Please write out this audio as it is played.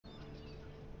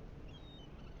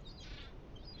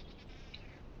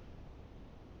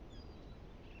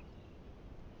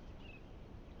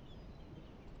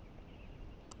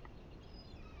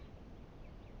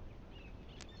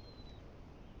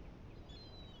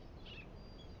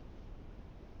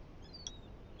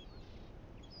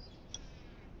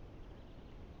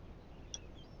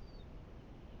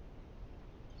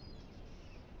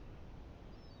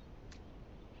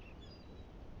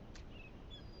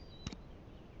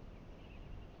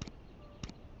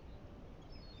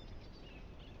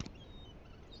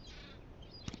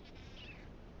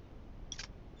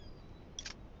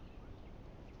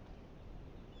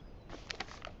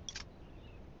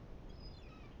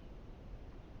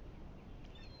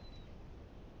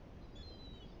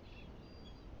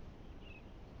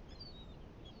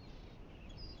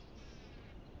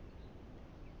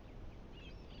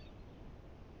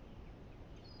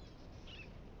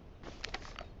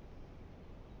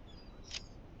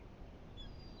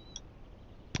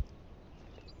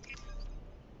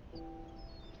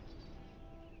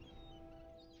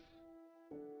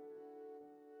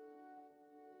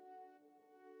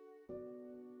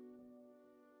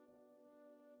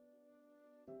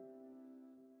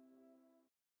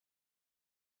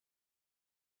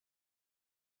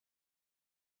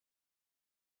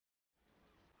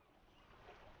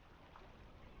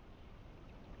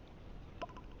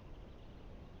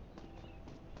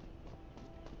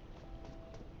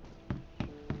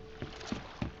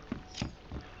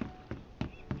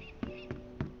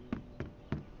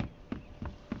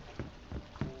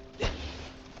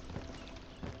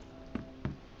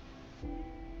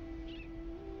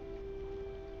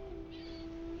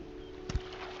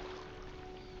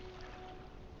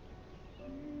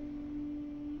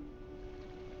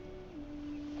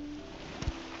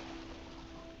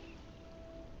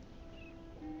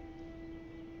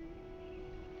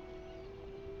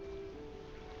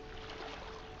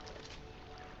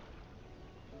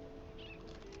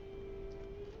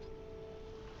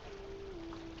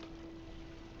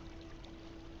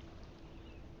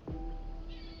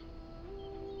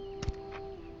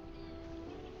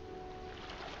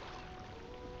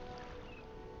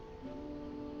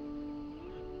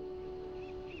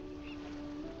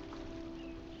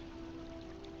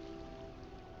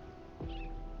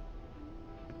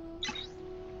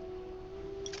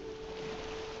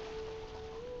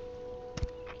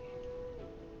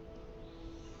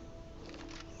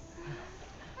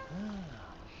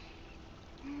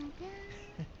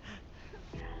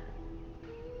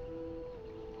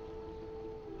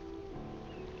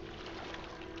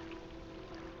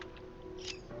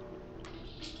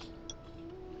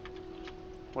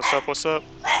What's up? What's up?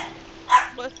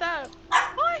 What's up?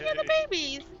 Oh, I hear the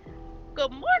babies.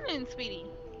 Good morning, sweetie.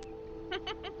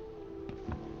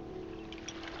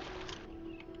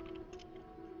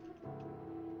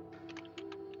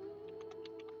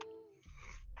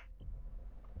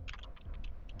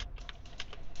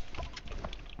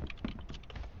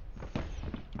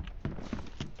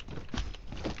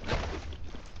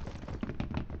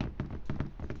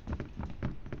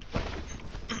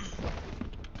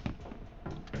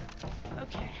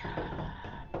 Okay.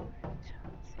 Let's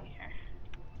see here.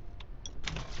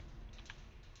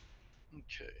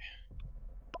 Okay.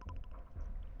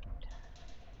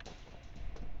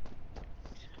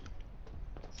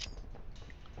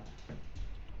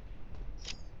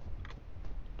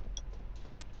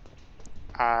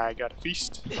 I got a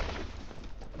feast. You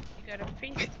got a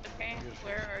feast, okay?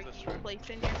 Where are you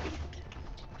placing your feast?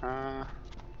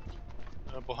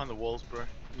 Behind the walls, bro.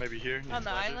 Maybe here. On the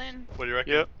Flanders. island? What do you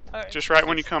reckon? Yep. Alright. Just right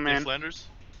when you come In in. Flanders?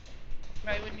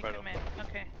 Right when you Right come on. in.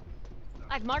 Okay.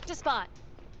 I've marked a spot.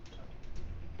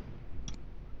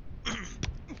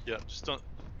 Yeah, just don't.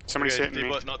 Somebody's Okay, hitting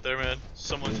me. DBOT not there, man.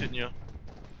 Someone's hitting you.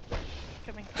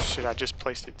 Coming. Shit, I just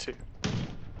placed it too.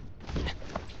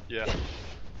 Yeah.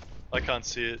 I can't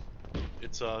see it.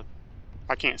 It's I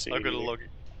can't see I've it got a either. log.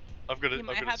 I've got You it.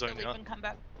 might I've got have it to zoned leave out. and come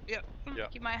back. Yep. Yeah.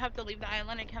 You might have to leave the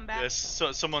island and come back. Yes.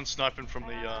 So, someone's sniping from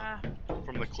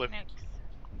the cliff Next.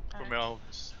 from our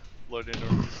loading area.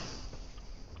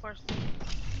 Of course.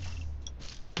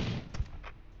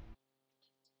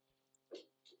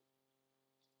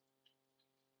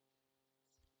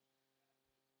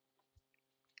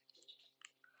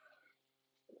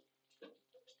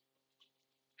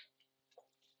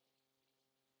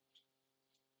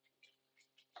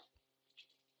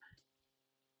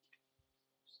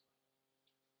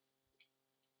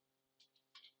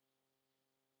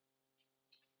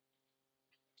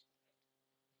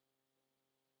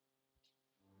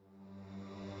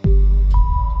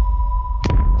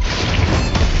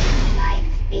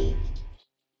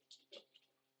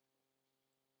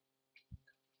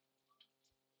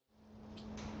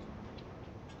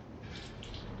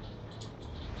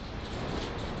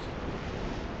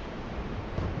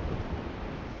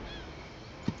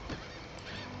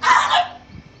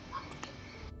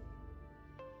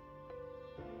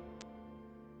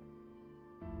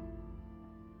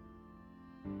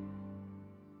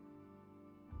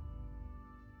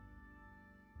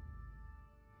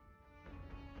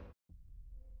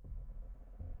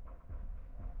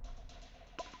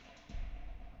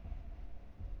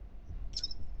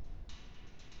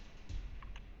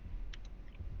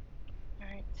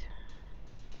 Alright.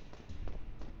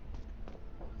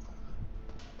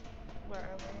 Where are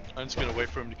we? I'm just gonna wait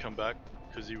for him to come back,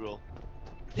 because he will.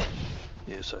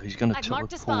 Yeah, so he's going to I've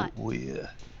marked a teleport spot. where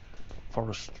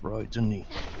Forest Roads, isn't he?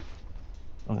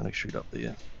 I'm going to shoot up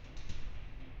there.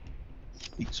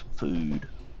 Eat some food.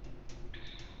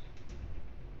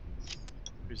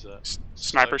 Who's that?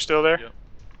 Sniper still there? Yep.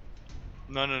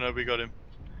 No, we got him.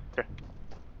 Okay.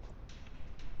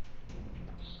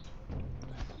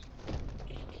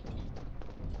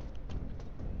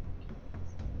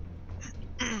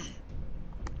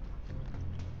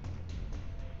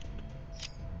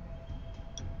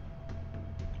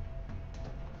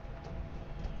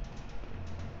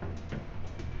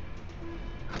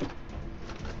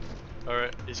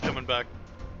 He's coming back.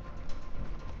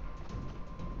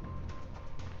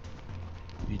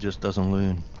 He just doesn't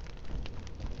learn.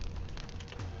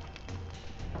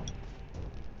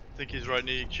 Think he's right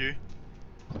near you, Q.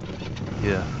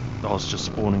 Yeah, I was just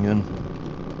spawning in.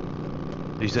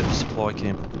 He's at the supply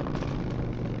camp.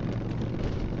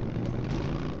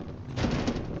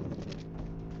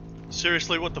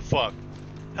 Seriously, what the fuck?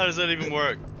 How does that even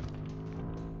work?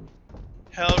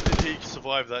 How did he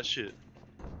survive that shit?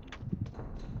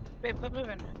 Babe, quit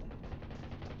moving.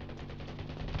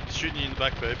 Shooting you in the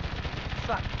back, babe.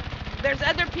 Fuck. There's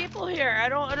other people here. I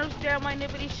don't understand why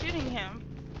nobody's shooting him.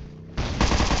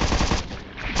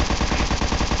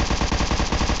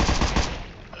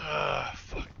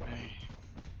 Fuck me.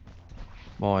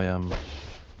 My Oh,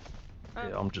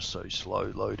 yeah, I'm just so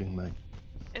slow loading, mate.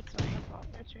 it's not your fault.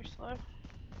 It's your slow.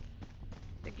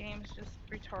 The game's just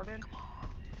retarded.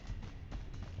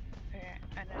 Okay,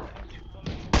 I know that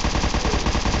woman.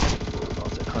 Oh,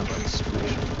 it's at 100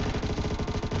 solution.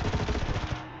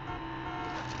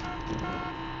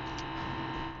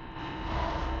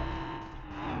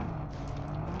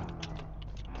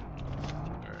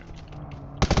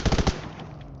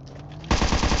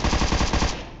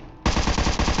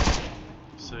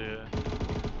 So yeah.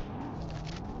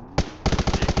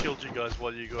 He killed you guys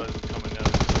while you guys were coming out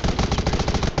of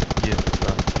the Yeah,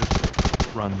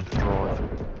 just run, drive.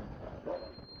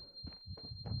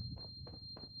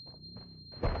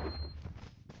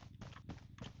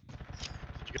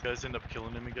 Did you guys end up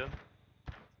killing him again?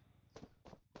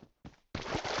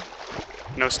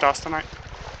 No stas tonight?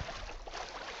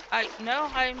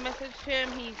 I messaged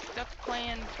him. He's stuck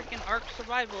playing freaking Ark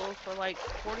Survival for like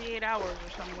 48 hours or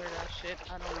some weird ass shit.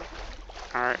 I don't know.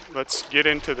 Alright, let's get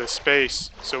into the space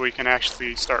so we can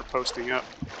actually start posting up.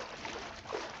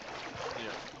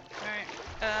 Yeah.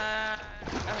 Alright.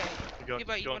 Okay. You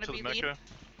Going going to the Mecca?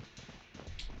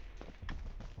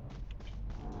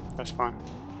 That's fine.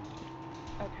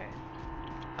 Okay.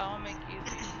 I'll make you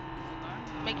the... Hold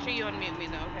on. Make sure you unmute me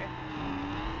though, okay?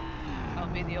 I'll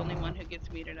be the only one who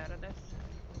gets muted out of this.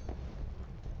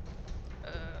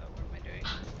 What am I doing?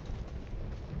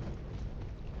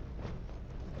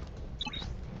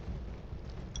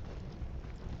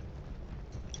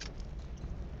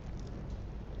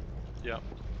 Yeah.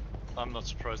 I'm not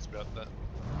surprised about that.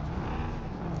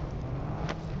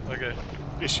 Okay.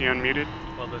 Is she unmuted?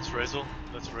 Well, that's Razel.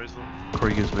 That's Razel.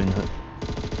 Krieger's been hit.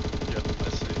 Yeah, I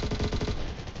see.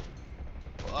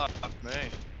 Fuck me.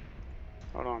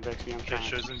 Hold on, Becky, I'm Okay, trying.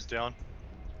 Shozen's down.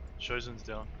 Shozen's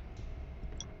down.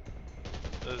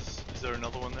 Is there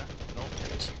another one there?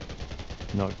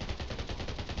 No. No.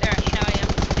 There, now I am.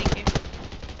 Thank you.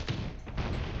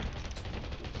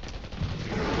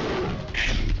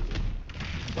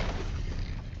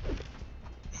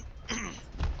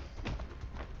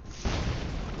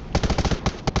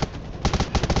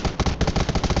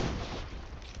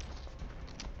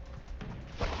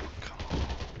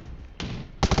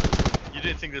 You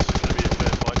didn't think this was going to be a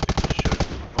fair fight, did you?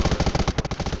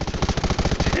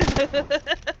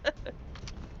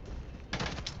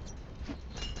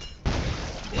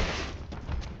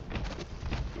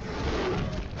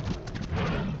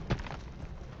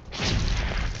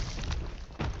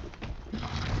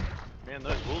 Man,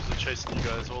 those wolves are chasing you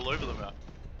guys all over the map.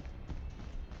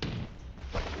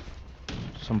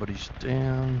 Somebody's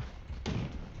down.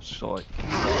 Psych.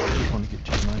 Trying to get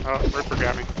to you, mate. Oh, Ripper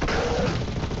got me.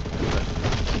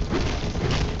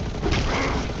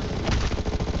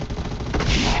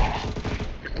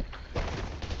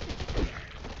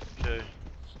 Okay.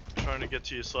 Trying to get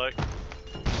to your site.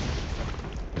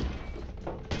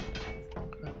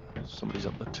 Somebody's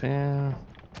up the town.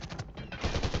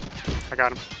 I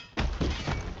got him.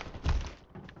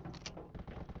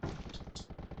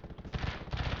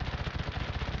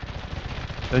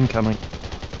 Incoming.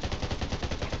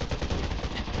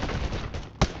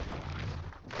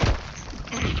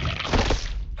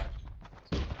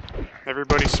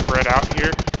 Everybody spread out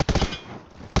here.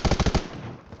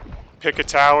 Pick a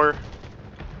tower.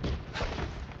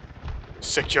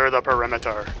 Secure the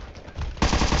perimeter.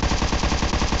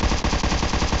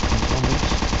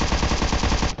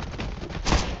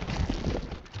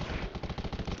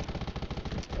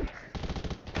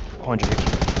 Behind you.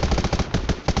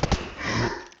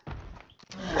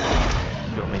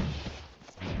 You got me.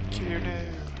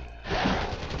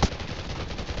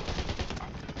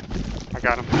 I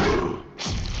got him.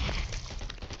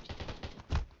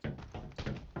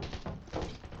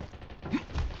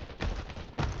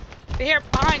 They're here,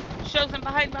 behind. Shows them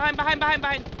behind.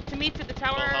 To me, to the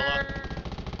tower. Valhalla.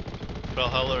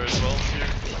 Valhalla as well is here.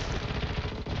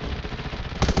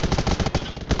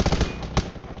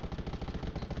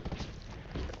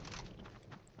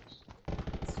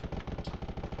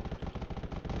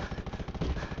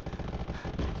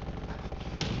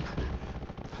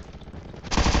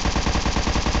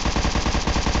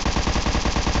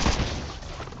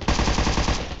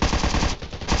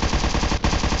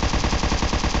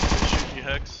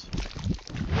 Max.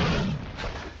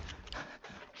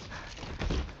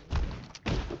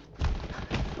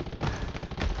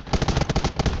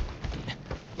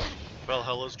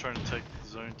 Valhalla's trying to take the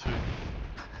zone too.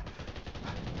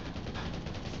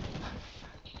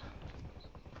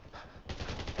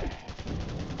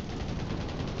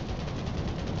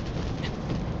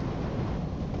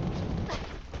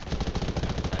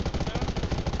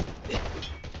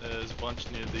 There's a bunch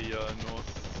near the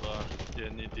north, yeah,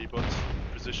 near DBOT's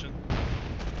position.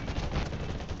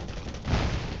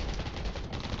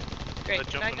 Great. That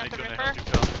Can I jumping jump ain't the gonna river? help you,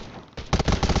 pal.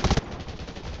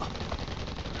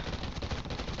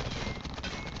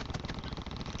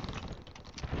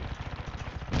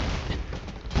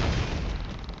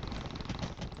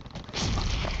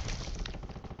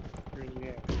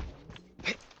 Yeah.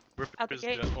 Out the Rip is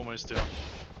gate. down, almost down.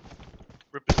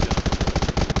 Rip is down.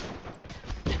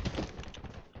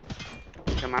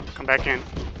 Come out. Come back in.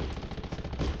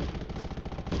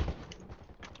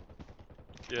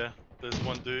 Yeah, there's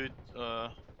one dude,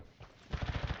 far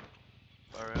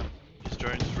out. His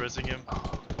drone's rezzing him.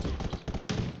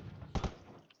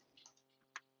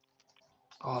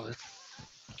 Oh, that's...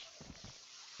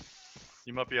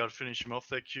 You might be able to finish him off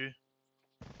there, Q.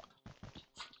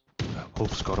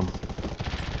 Wolf's got him.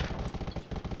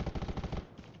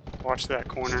 Watch that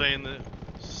corner.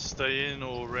 Stay in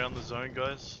or around the zone,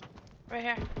 guys. Right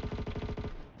here.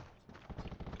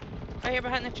 Right here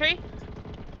behind the tree.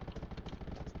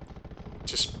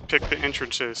 Just pick the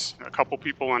entrances. A couple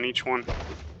people on each one.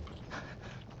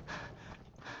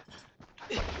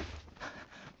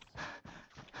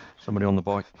 Somebody on the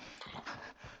bike.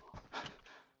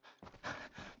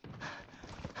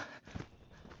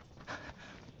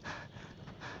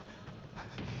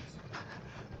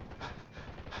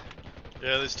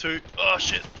 Yeah, there's two. Oh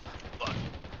shit! Fuck.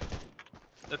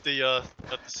 At the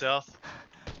south,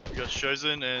 we got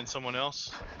Shozen and someone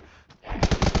else.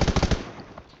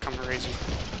 Come to raise you.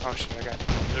 Oh shit! I got it.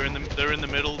 They're in the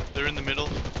middle. They're in the middle.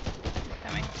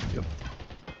 Coming. Yep.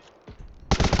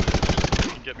 If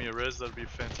you can get me a res, that'd be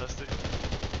fantastic.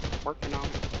 Working on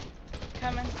it.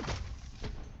 Coming.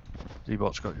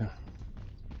 D-Bot's got you.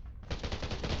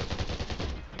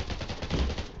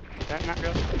 Did that not go?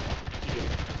 You did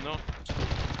it. No.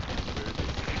 Weird.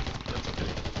 That's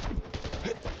okay.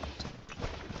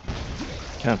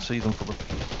 Can't see them for the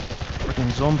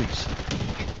freaking zombies.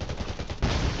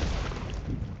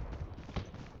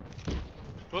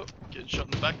 Oh, getting shot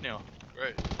in the back now.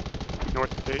 Great.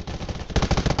 North gate.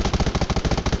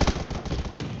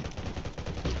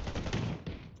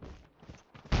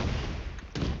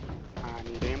 I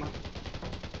need ammo.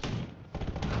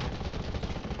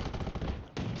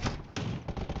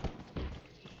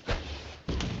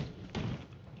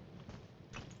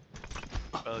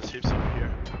 Oh, there's heaps over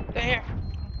here. They're here.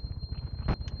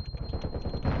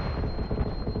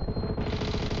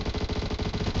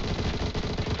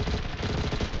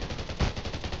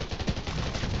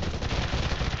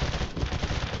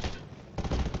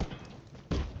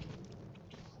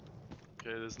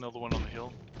 Okay, there's another one on the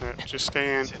hill. Just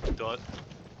stay in. See the dot.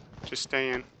 Just stay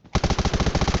in.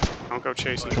 Don't go Oh,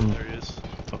 chasing. yeah, there he is.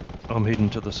 I'm heading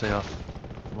to the south.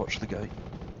 Watch the gate.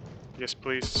 Yes,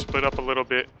 please. Split up a little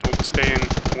bit. Don't stay in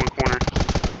one corner.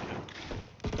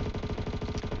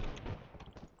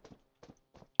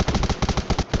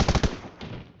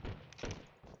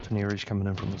 Taneri's coming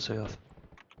in from the south.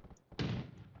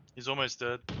 He's almost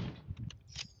dead.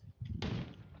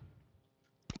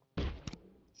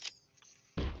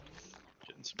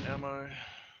 Getting some ammo.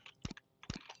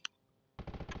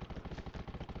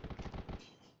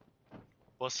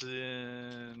 Boss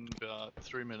in about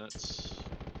 3 minutes.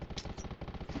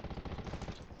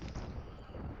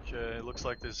 Okay, looks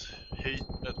like there's heat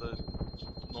at the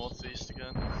northeast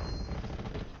again.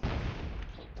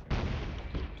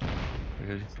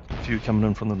 Okay, a few coming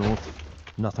in from the north.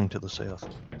 Nothing to the south.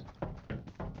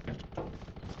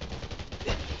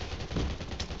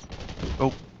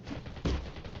 Oh.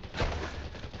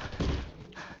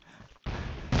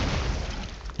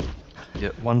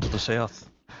 Yeah, one to the south.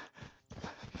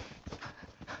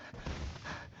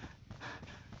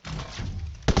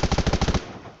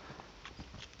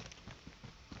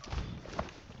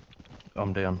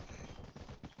 I'm down.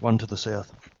 One to the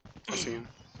south. I see him.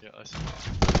 Yeah, I see.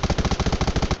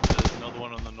 There's another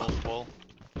one on the north wall.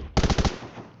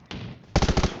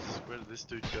 Jesus, where did this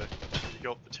dude go? Did he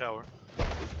go up the tower?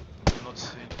 I'm not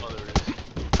seeing. Oh, there he is.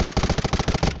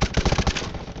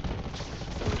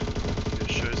 Yeah,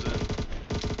 shows it.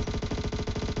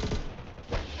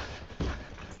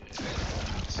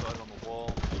 Yeah, side on the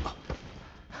wall.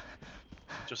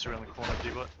 Just around the corner,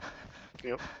 D-Bot.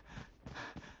 Yep.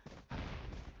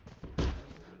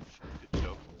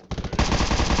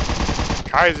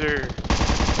 Kaiser.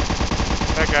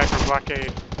 That guy from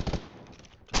Blockade.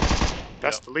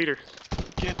 That's Yep. the leader.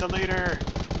 Get the leader.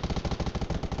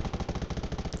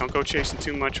 Don't go chasing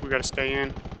too much. We gotta stay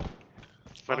in.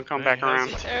 Let him Fuck come me, back how's around.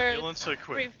 it There's healing so 3,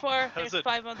 quick? 4. How's There's it?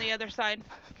 5 on the other side.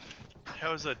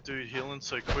 How is that dude healing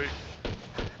so quick?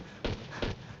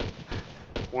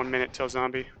 1 minute till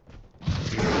zombie.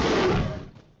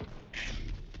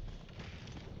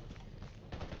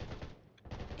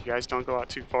 You guys don't go out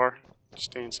too far.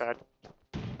 Just stay inside.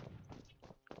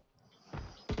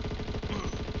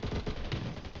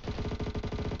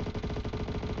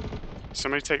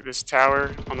 Somebody take this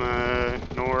tower on the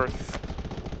north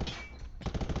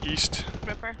east.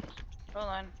 Ripper. Hold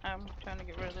on. I'm trying to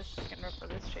get rid of this fucking Ripper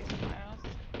that's chasing my ass.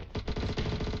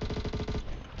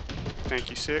 Thank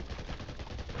you, Sick.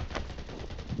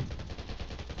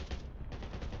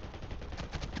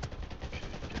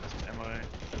 Get some ammo.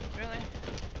 Really?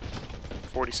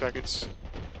 40 seconds.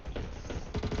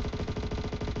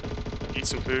 Eat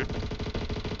some food.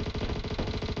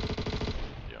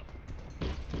 Yep.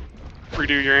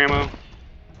 Redo your ammo.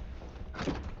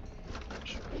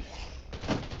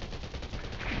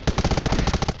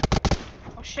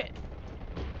 Oh shit.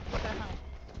 What the hell?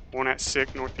 One at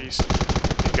Sick northeast.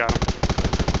 You got him.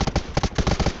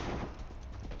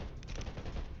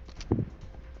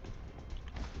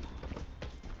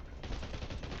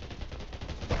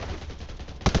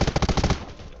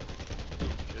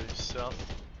 Okay,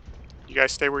 south. You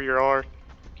guys stay where you are.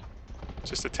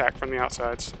 Just attack from the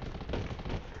outsides.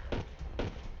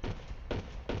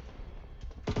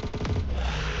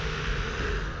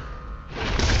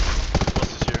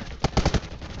 Boss is here.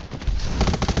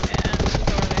 And this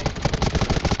is already.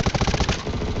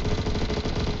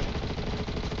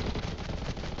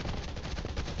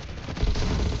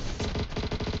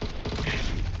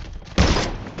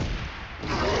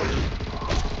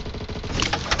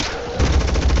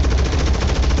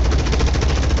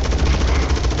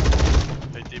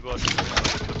 Hey, D-Bot,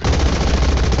 come in.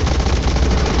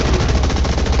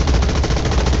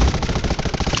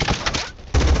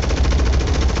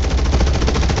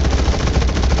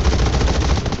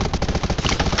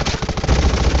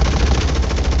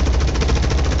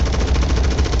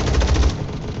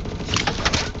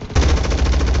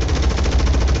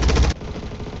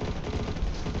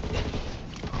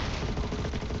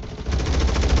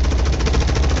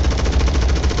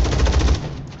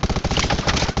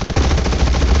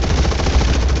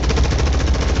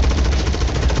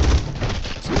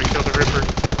 Somebody kill the Ripper.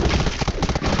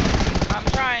 I'm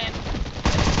trying.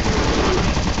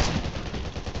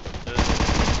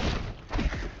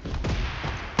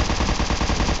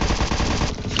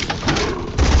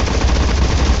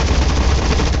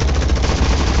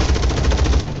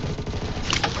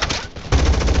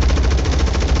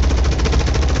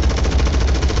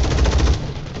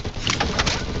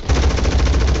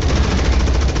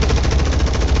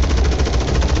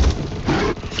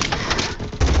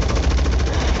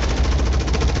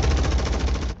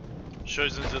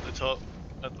 Shozin's at the top,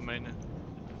 at the main. Do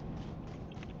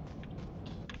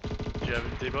you have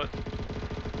him, D-Bot?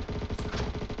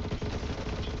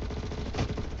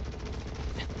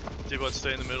 D-Bot,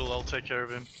 stay in the middle, I'll take care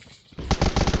of him.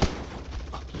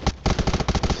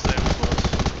 Stay with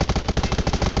boss.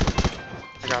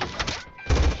 I got him.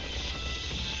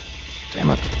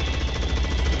 Damn it.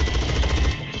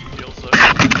 Some heals though.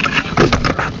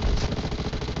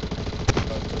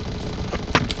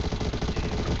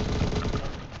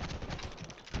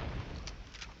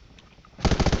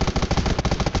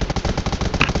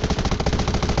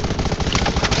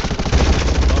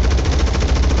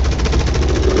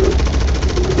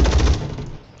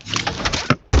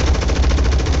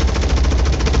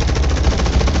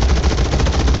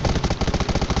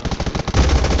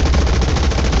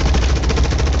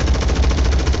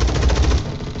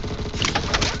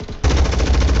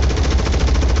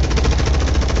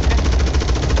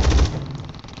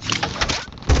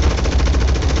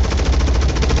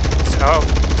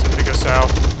 South. Somebody go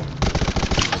south.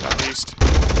 Southeast.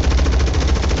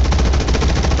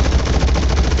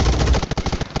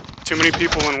 Too many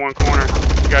people in one corner.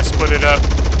 You guys split it up.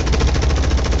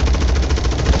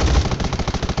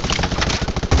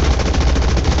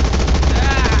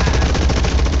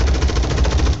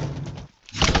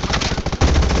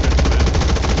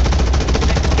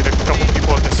 Get a couple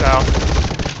people at the south.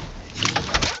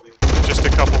 Just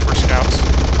a couple for scouts.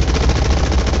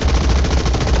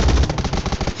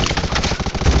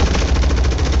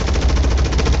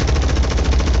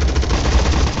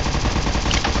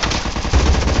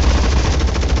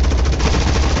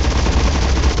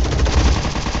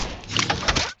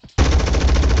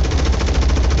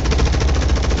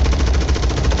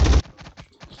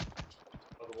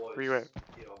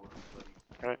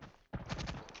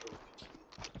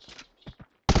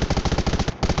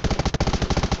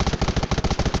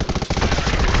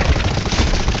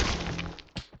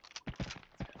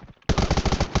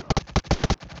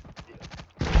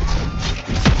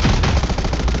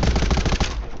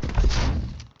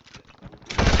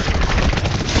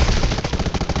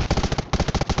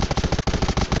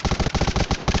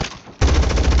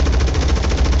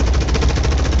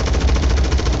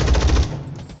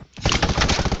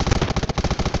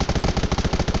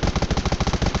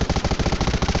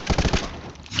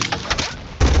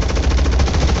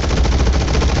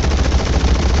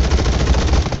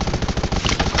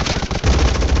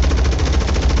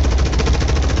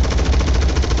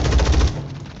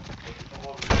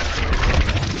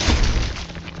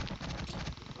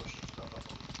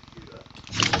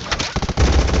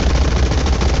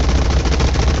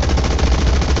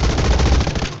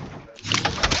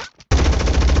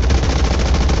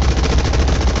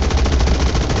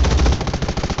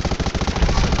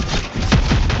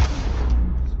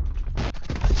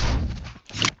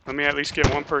 Let me at least get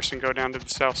one person go down to the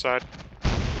south side.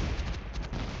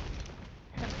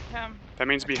 Come. That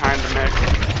means behind the mech.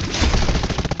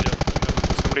 Yep.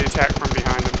 Somebody attack from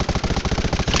behind them.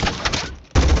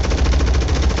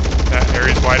 That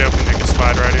area's wide open, they can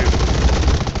slide right in.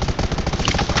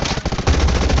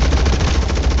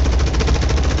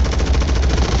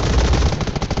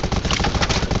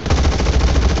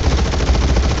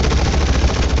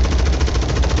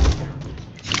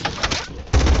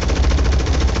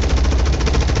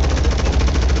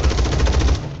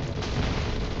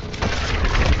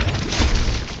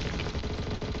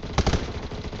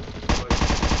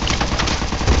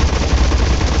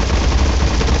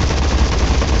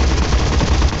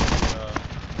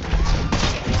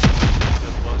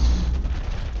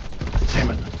 Damn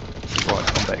it. Right,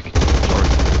 I'm back. Sorry.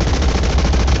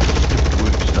 Stupid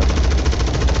work stuff.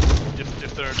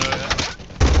 If there are no...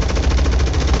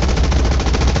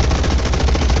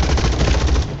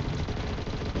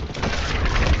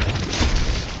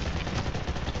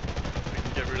 We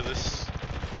can get rid of this.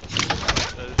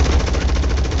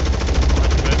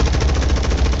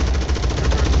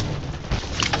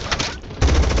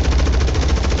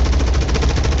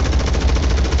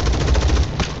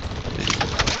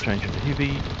 Change into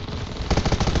heavy.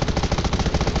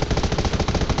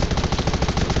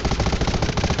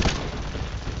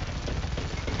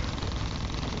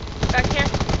 Back here.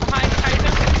 Behind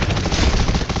Kaiser.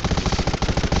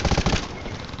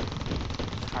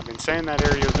 I've been saying that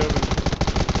area's open.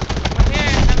 I'm here.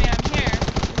 I mean, I'm here.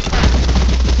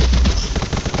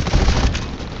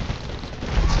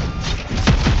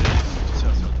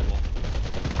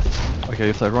 Okay,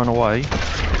 if they run away,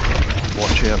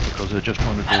 watch out because they're just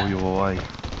trying to draw you away.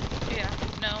 Yeah.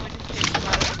 No, we just chased them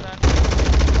out of the zone.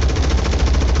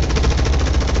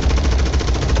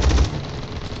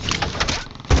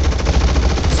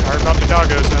 Sorry about the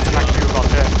doggos, nothing I can do about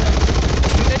that.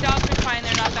 The dogs are fine.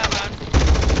 They're not that loud.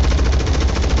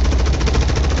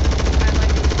 I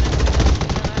like listening to them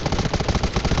for that.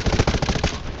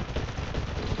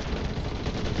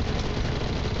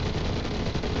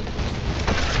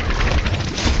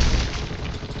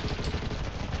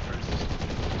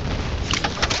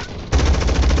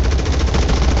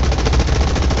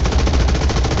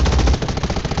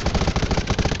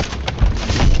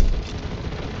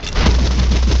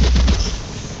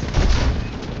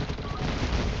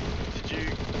 Did you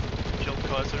kill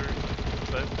Kaiser,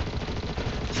 babe?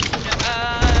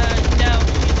 No,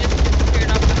 she just disappeared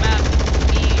off the map.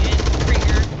 Me and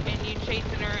Krieger, and you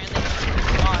chasing her, and then she was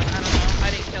gone. I don't know. I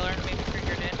didn't kill her. Maybe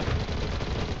Krieger did.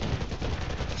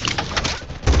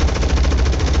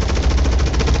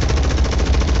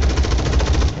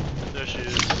 There she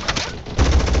is.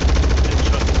 Getting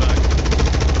shot in the back.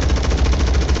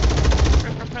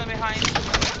 Rip her from behind.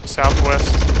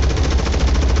 Southwest.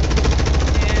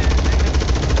 Yeah, I guess.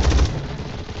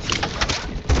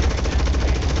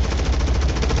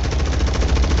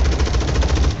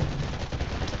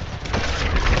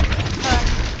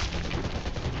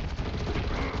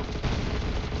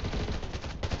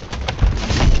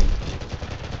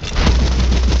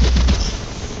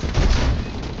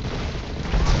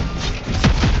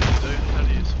 Dude, how do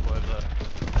you survive that?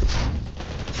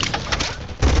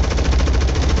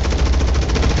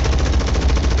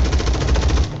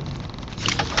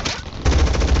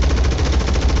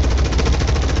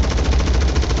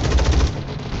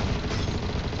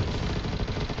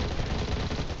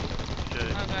 Okay.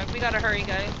 Oh god, we gotta hurry,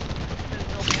 guys.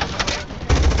 They'll be on their way over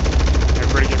here.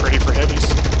 Everybody get ready for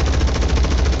heavies.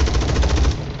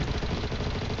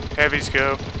 Heavies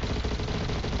go.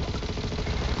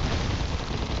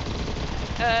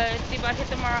 D-Bot, hit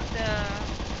the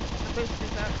boost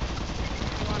is up.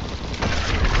 If you want.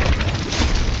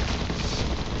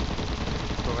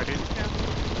 Go ahead. No.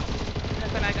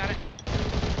 Nothing, I got it.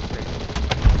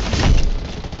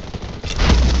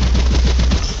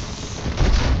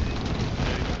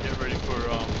 Okay, get ready for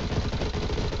everyone.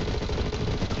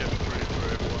 Go.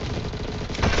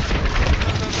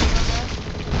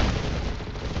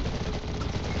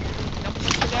 Don't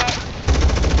push it up.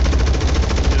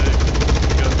 Okay,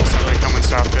 we got this Somebody guys. coming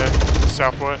south,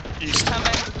 southwest, east.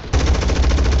 Coming.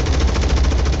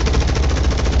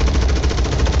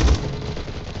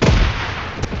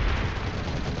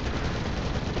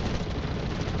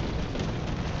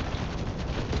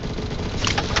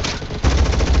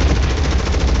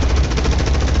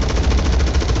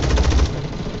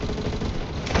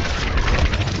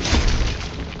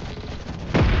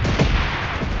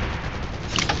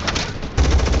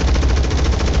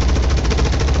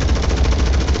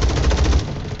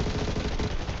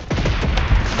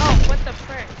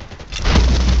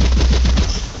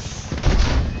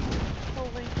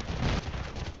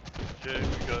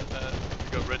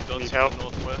 to Help. the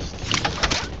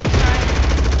northwest.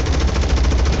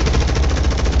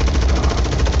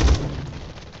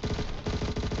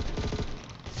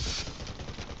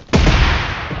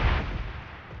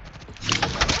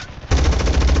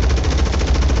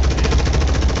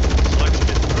 Select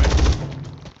getting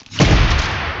wrecked.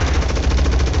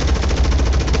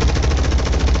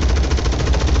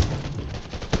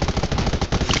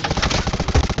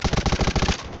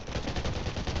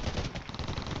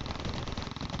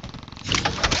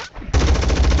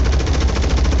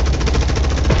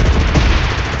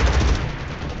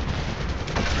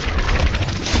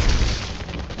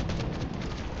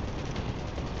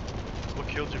 What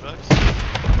killed you, Vex?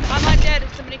 I'm not dead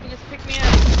if somebody can just pick me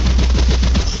up.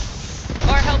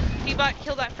 Or help DBOT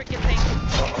kill that freaking thing.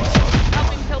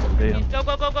 Help him kill the freaking. Go,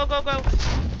 go, go, go, go, go.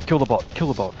 Kill the bot. Kill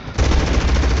the bot.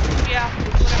 Yeah,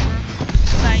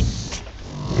 whatever. Nice.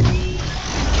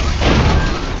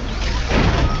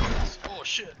 Oh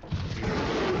shit.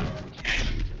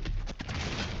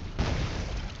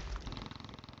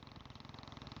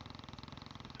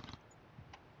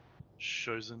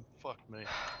 Chosen. Fuck me.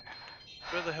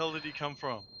 Where the hell did he come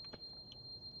from?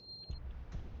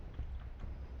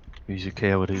 He's a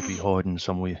coward. He'll be hiding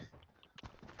somewhere.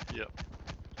 Yep.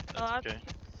 Oh, That's okay.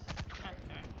 Okay.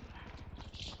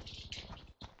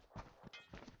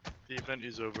 The event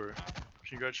is over.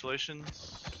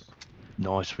 Congratulations.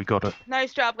 Nice, we got it.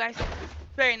 Nice job, guys.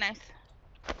 Very nice.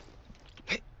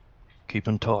 Keep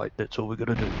 'em tight. That's all we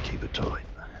gotta do. Keep it tight.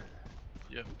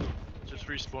 Yep. Just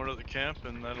respawn at the camp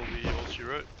and that'll be all she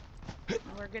wrote.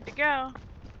 We're good to go.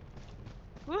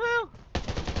 Woohoo!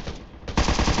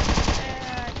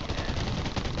 And,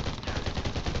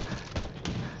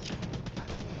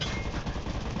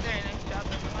 very nice job,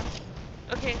 everyone.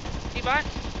 Okay, DBOT.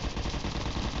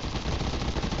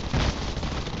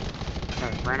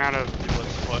 Ran out of Yeah,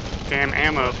 let's fight. damn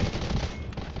ammo.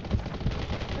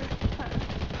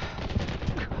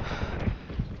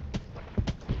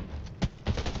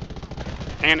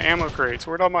 And ammo crates.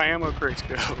 Where'd all my ammo crates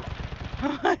go?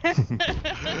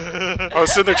 I was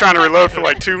sitting there trying to reload for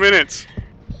like 2 minutes.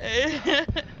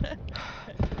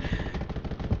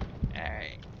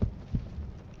 Alright.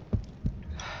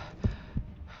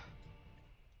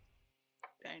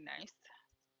 Very nice.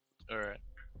 Alright.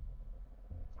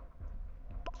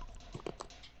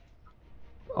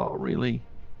 Oh, really?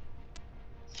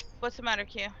 What's the matter,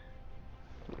 Q?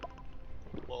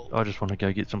 Well, I just want to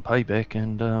go get some payback,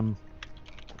 and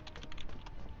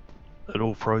it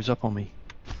all froze up on me.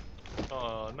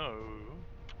 oh no.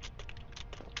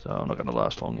 So I'm not going to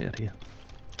last long out here.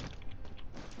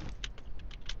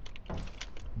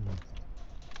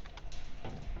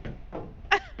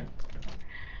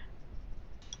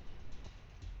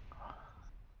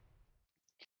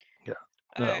 Yeah.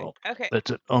 No, Alright, well, okay.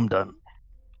 that's it. I'm done.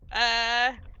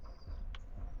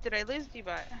 Did I lose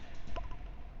DBOT?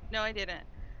 No, I didn't.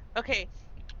 Okay.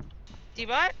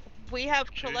 DBOT, we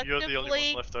have Q, you're the only one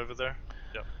collectively. left over there.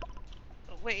 Yep.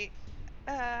 Wait.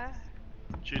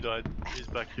 Q died. He's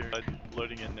back here.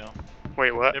 Loading in now.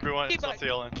 Wait, what? Everyone, it's DBOT, off the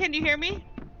island. can you hear me?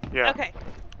 Yeah. Okay.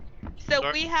 So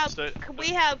Dark, we have stay-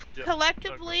 yep,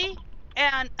 collectively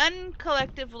and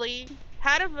uncollectively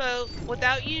had a vote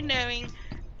without you knowing,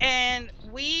 and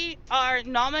we are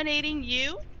nominating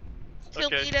you to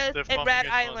Okay, lead us they're at Red pumping it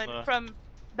on, Island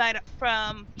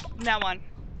from now on.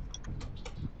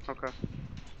 Okay.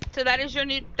 So that is your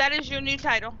new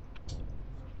title.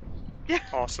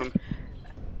 Awesome.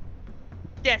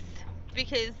 Yes,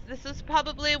 because this is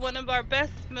probably one of our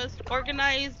best, most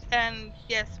organized, and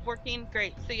yes, working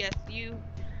great. So yes, you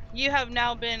have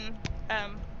now been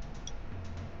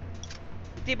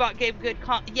DBOT gave good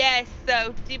yes,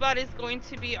 so DBOT is going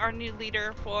to be our new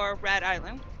leader for Rat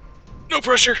Island. No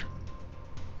pressure.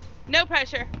 No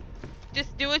pressure.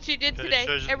 Just do what you did Okay, today.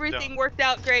 Chosen, Everything down. worked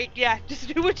out great. Yeah,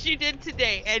 just do what you did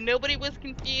today. And nobody was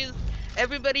confused.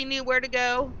 Everybody knew where to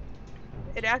go.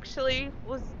 It actually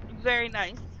was very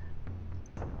nice.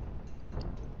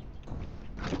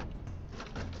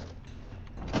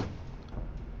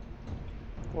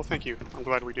 Well, thank you. I'm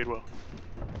glad we did well.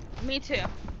 Me too.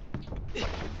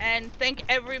 And thank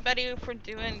everybody for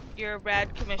doing your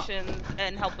rad commissions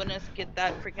and helping us get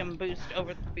that freaking boost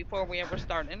over before we ever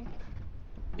started.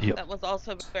 Yep. That was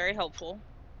also very helpful.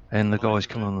 And the guys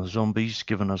killing the zombies,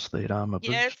 giving us that armor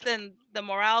Yes, boost. and the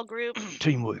morale group.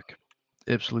 Teamwork.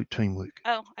 Absolute teamwork.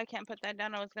 Oh, I can't put that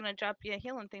down. I was gonna drop you a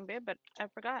healing thing, babe, but I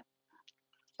forgot.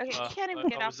 Okay, you can't even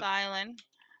get off the island.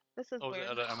 This is I was weird.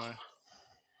 out of ammo.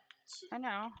 I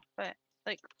know, but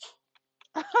like,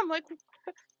 I'm like,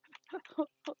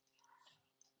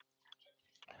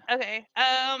 okay.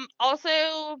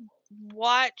 Also,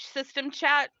 watch system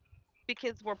chat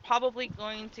because we're probably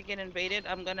going to get invaded.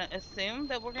 I'm gonna assume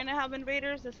that we're gonna have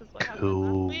invaders. This is what happened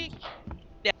Cool. last week.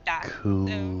 Yeah. Cool.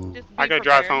 So just be I gotta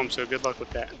drive prepared. home, so good luck with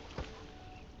that.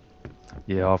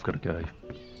 Yeah, I've got to go.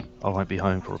 I won't be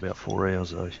home for about 4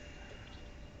 hours though.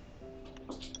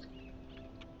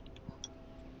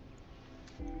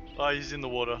 Oh, he's in the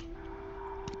water.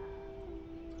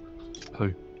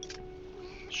 Who?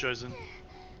 Chosen.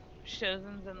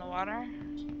 Shozen's in the water.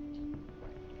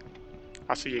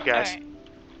 I'll see you guys. Alright.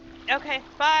 Okay,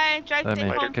 bye. Drive Hey safe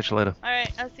man, home. catch you later.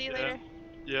 Alright, I'll see you Yeah. later.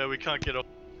 Yeah, we can't get